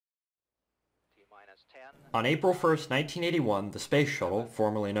On April 1st, 1981, the Space Shuttle,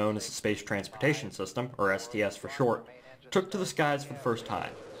 formerly known as the Space Transportation System, or STS for short, took to the skies for the first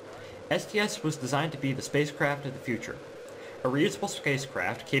time. STS was designed to be the spacecraft of the future, a reusable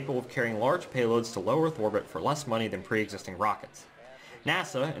spacecraft capable of carrying large payloads to low Earth orbit for less money than pre-existing rockets.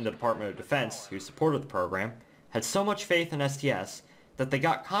 NASA and the Department of Defense, who supported the program, had so much faith in STS that they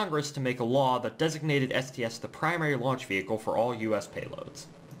got Congress to make a law that designated STS the primary launch vehicle for all U.S. payloads.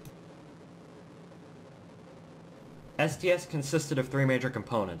 STS consisted of three major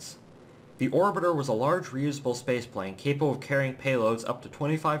components. The orbiter was a large reusable spaceplane capable of carrying payloads up to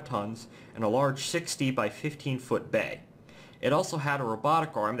 25 tons in a large 60 by 15 foot bay. It also had a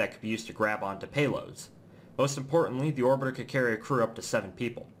robotic arm that could be used to grab onto payloads. Most importantly, the orbiter could carry a crew up to 7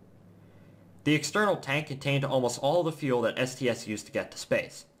 people. The external tank contained almost all the fuel that STS used to get to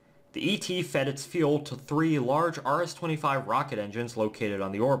space. The ET fed its fuel to 3 large RS-25 rocket engines located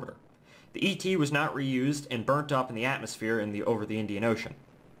on the orbiter. The ET was not reused and burnt up in the atmosphere over the Indian Ocean.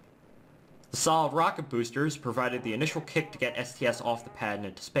 The solid rocket boosters provided the initial kick to get STS off the pad and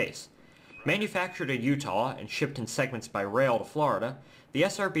into space. Manufactured in Utah and shipped in segments by rail to Florida, the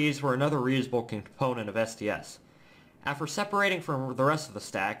SRBs were another reusable component of STS. After separating from the rest of the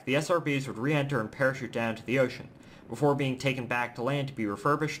stack, the SRBs would re-enter and parachute down to the ocean, before being taken back to land to be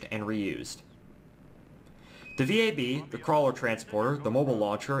refurbished and reused. The VAB, the crawler transporter, the mobile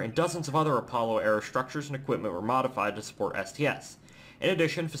launcher, and dozens of other Apollo-era structures and equipment were modified to support STS. In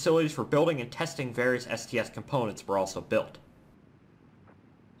addition, facilities for building and testing various STS components were also built.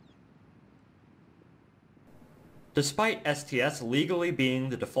 Despite STS legally being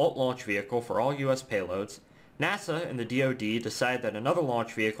the default launch vehicle for all U.S. payloads, NASA and the DoD decided that another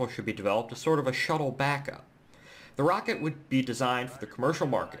launch vehicle should be developed as sort of a shuttle backup. The rocket would be designed for the commercial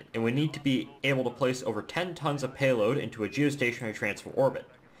market and would need to be able to place over 10 tons of payload into a geostationary transfer orbit.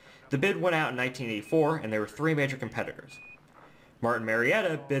 The bid went out in 1984 and there were 3 major competitors. Martin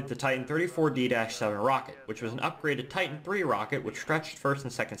Marietta bid the Titan 34D-7 rocket, which was an upgraded Titan III rocket which stretched first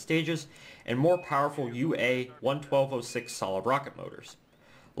and second stages and more powerful UA-1206 solid rocket motors.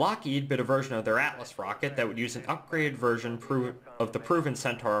 Lockheed bid a version of their Atlas rocket that would use an upgraded version of the proven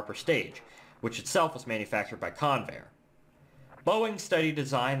Centaur upper stage, which itself was manufactured by Convair. Boeing studied a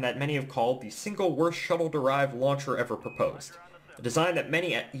design that many have called the single worst shuttle-derived launcher ever proposed, a design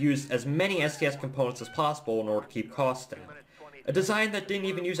that used as many STS components as possible in order to keep costs down, a design that didn't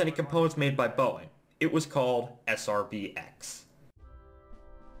even use any components made by Boeing. It was called SRB-X.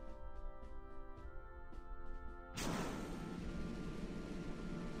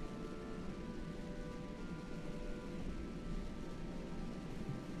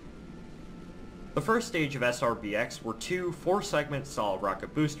 The first stage of SRB-X were 2 4-segment solid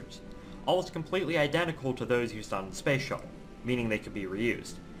rocket boosters, almost completely identical to those used on the Space Shuttle, meaning they could be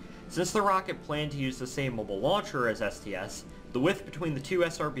reused. Since the rocket planned to use the same mobile launcher as STS, the width between the 2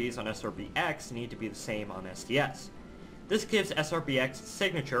 SRBs on SRB-X need to be the same on STS. This gives SRB-X its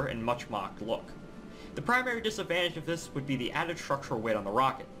signature and much mocked look. The primary disadvantage of this would be the added structural weight on the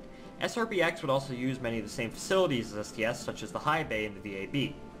rocket. SRB-X would also use many of the same facilities as STS, such as the high bay and the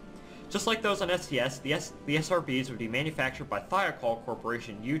VAB. Just like those on STS, the SRBs would be manufactured by Thiokol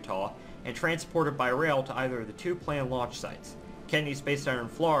Corporation in Utah and transported by rail to either of the 2 planned launch sites, Kennedy Space Center in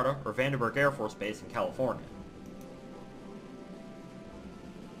Florida or Vandenberg Air Force Base in California.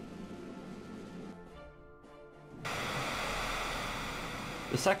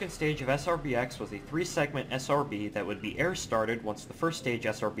 The second stage of SRB-X was a 3-segment SRB that would be air-started once the first stage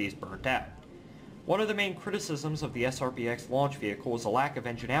SRBs burnt out. One of the main criticisms of the SRB-X launch vehicle was a lack of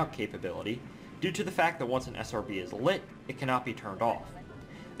engine-out capability, due to the fact that once an SRB is lit, it cannot be turned off.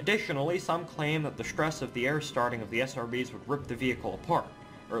 Additionally, some claim that the stress of the air starting of the SRBs would rip the vehicle apart,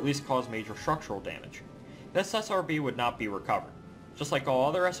 or at least cause major structural damage. This SRB would not be recovered. Just like all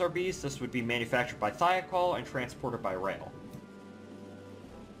other SRBs, this would be manufactured by Thiokol and transported by rail.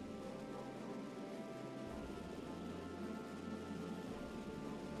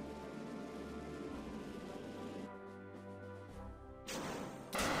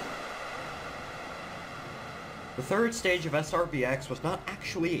 The third stage of SRB-X was not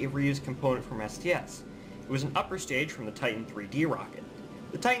actually a reused component from STS. It was an upper stage from the Titan 3D rocket.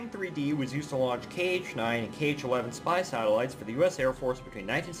 The Titan 3D was used to launch KH-9 and KH-11 spy satellites for the US Air Force between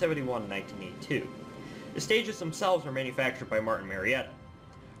 1971 and 1982. The stages themselves were manufactured by Martin Marietta.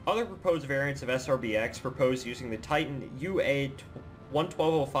 Other proposed variants of SRB-X proposed using the Titan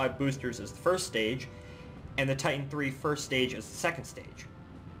UA-1205 boosters as the first stage, and the Titan III first stage as the second stage.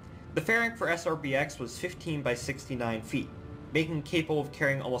 The fairing for SRB-X was 15 by 69 feet, making it capable of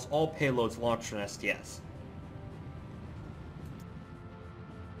carrying almost all payloads launched from STS.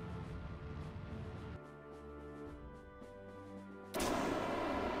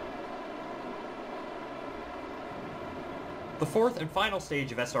 The fourth and final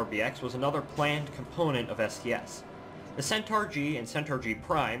stage of SRB-X was another planned component of STS. The Centaur G and Centaur G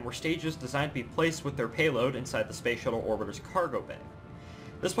Prime were stages designed to be placed with their payload inside the Space Shuttle Orbiter's cargo bay.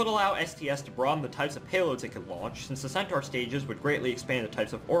 This would allow STS to broaden the types of payloads it could launch, since the Centaur stages would greatly expand the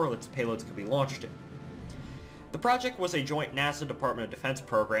types of orbits payloads could be launched in. The project was a joint NASA Department of Defense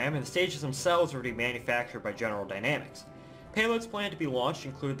program, and the stages themselves were to be manufactured by General Dynamics. Payloads planned to be launched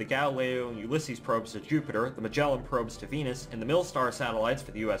include the Galileo and Ulysses probes to Jupiter, the Magellan probes to Venus, and the Milstar satellites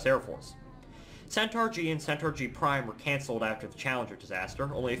for the U.S. Air Force. Centaur G and Centaur G Prime were cancelled after the Challenger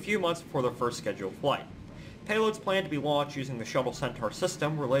disaster, only a few months before their first scheduled flight. Payloads planned to be launched using the Shuttle Centaur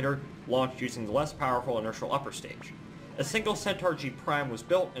system were later launched using the less powerful inertial upper stage. A single Centaur G Prime was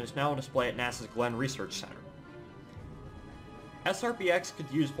built and is now on display at NASA's Glenn Research Center. SRB-X could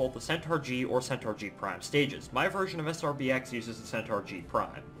use both the Centaur G or Centaur G Prime stages. My version of SRB-X uses the Centaur G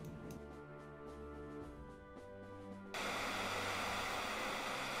Prime.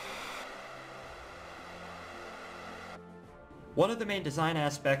 One of the main design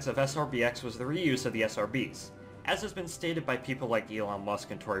aspects of SRB-X was the reuse of the SRBs. As has been stated by people like Elon Musk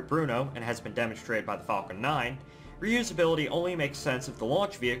and Tory Bruno, and has been demonstrated by the Falcon 9, reusability only makes sense if the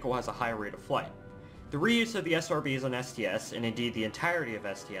launch vehicle has a high rate of flight. The reuse of the SRBs on STS, and indeed the entirety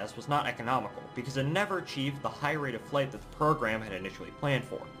of STS, was not economical, because it never achieved the high rate of flight that the program had initially planned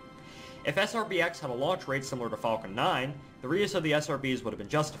for. If SRB-X had a launch rate similar to Falcon 9, the reuse of the SRBs would have been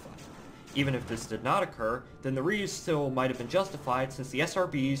justified. Even if this did not occur, then the reuse still might have been justified since the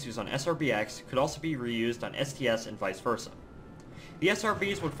SRBs used on SRB-X could also be reused on STS and vice versa. The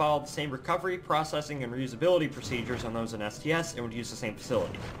SRBs would follow the same recovery, processing, and reusability procedures on those in STS and would use the same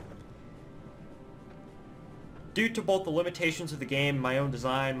facility. Due to both the limitations of the game and my own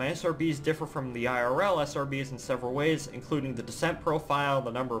design, my SRBs differ from the IRL SRBs in several ways, including the descent profile and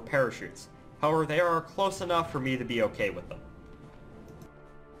the number of parachutes. However, they are close enough for me to be okay with them.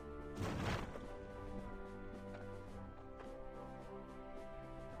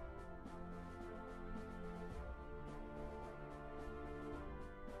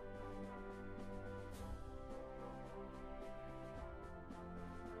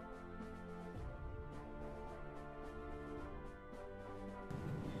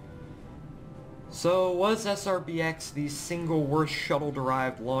 So, was SRB-X the single worst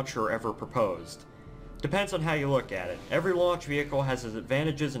shuttle-derived launcher ever proposed? Depends on how you look at it. Every launch vehicle has its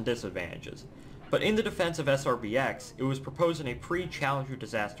advantages and disadvantages. But in the defense of SRB-X, it was proposed in a pre-Challenger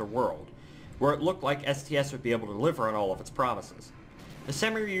disaster world, where it looked like STS would be able to deliver on all of its promises. The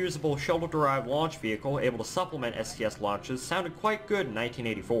semi-reusable shuttle-derived launch vehicle able to supplement STS launches sounded quite good in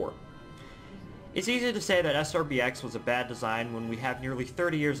 1984. It's easy to say that SRB-X was a bad design when we have nearly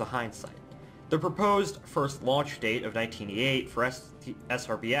 30 years of hindsight. The proposed first launch date of 1988 for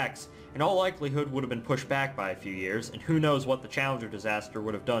SRB-X in all likelihood would have been pushed back by a few years, and who knows what the Challenger disaster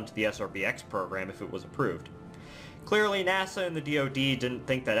would have done to the SRB-X program if it was approved. Clearly, NASA and the DoD didn't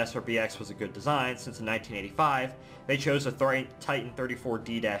think that SRB-X was a good design, since in 1985 they chose a Titan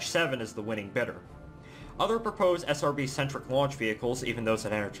 34D-7 as the winning bidder. Other proposed SRB-centric launch vehicles, even those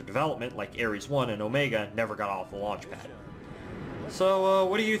that entered development, like Ares 1 and Omega, never got off the launch pad. So,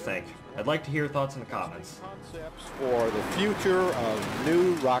 what do you think? I'd like to hear your thoughts in the comments. Concepts for the future of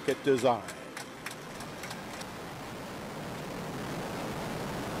new rocket design.